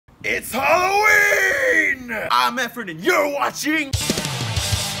It's Halloween! I'm Efren and you're watching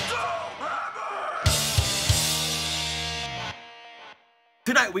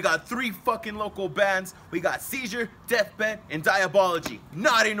Tonight we got 3 fucking local bands. We got Seizure, Dethbed, and Diabology.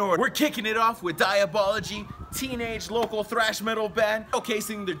 Not in order. We're kicking it off with Diabology, teenage local thrash metal band,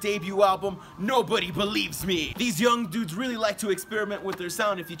 showcasing their debut album, Nobody Believes Me. These young dudes really like to experiment with their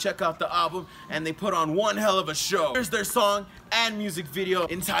sound if you check out the album, and they put on one hell of a show. Here's their song and music video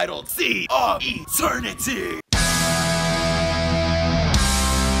entitled Seed of Eternity.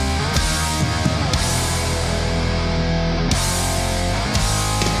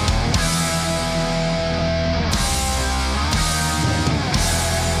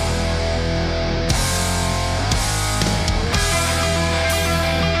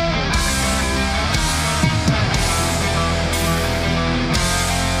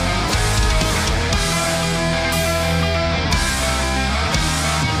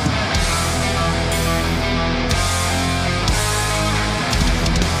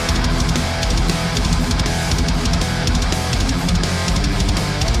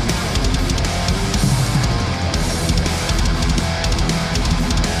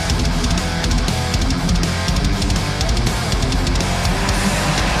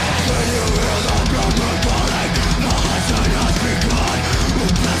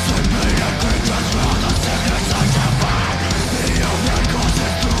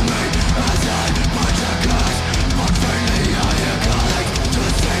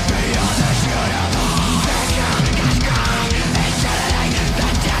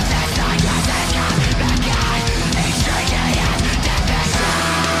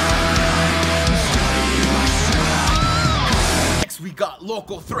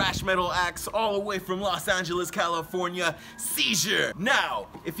 Local thrash metal acts all the way from Los Angeles, California, Seizure. Now,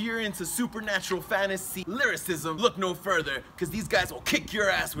 if you're into supernatural fantasy lyricism, look no further, because these guys will kick your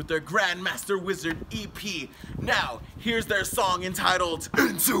ass with their Grandmaster Wizard EP. Now, here's their song entitled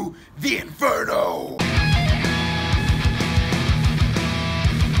Into the Inferno.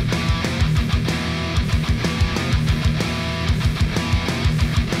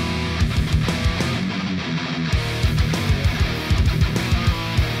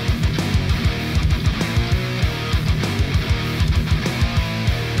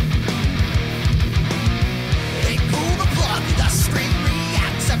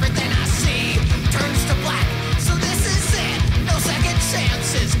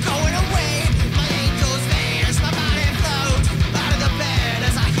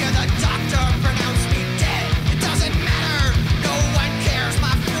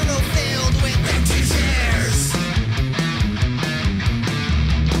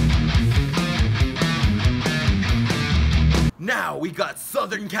 Now we got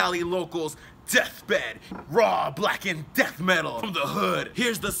Southern Cali locals, Dethbed, raw, blackened death metal from the hood.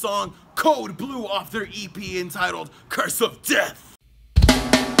 Here's the song Code Blue off their EP entitled Curse of Death.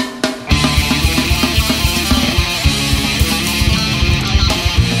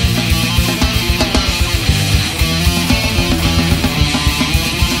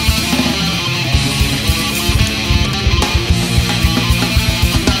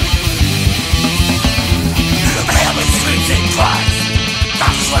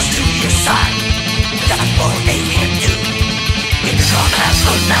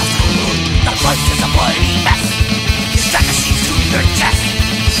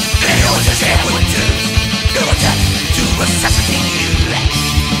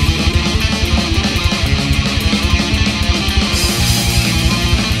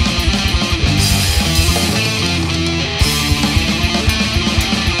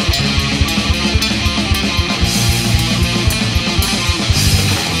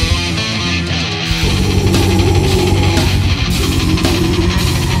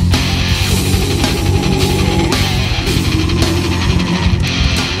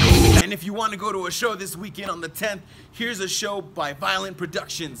 To go to a show this weekend on the 10th, here's a show by Violent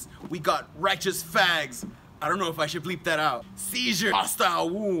Productions. We got Righteous Fags, I don't know if I should bleep that out, Seizure, Hostile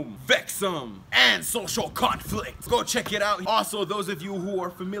Womb, Vexum, and Social Conflict. Go check it out. Also, those of you who are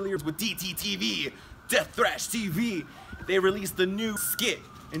familiar with DTTV, DeathThrashTv, they released a new skit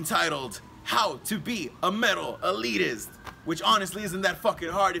entitled How to Be a Metal Elitist, which honestly isn't that fucking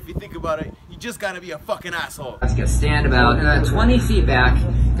hard if you think about it. You just gotta be a fucking asshole. You gotta stand about 20 feet back,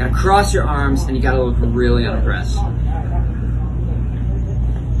 gotta cross your arms, and you gotta look really unimpressed.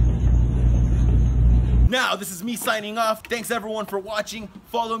 Now, this is me signing off. Thanks everyone for watching.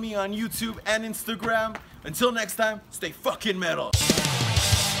 Follow me on YouTube and Instagram. Until next time, stay fucking metal.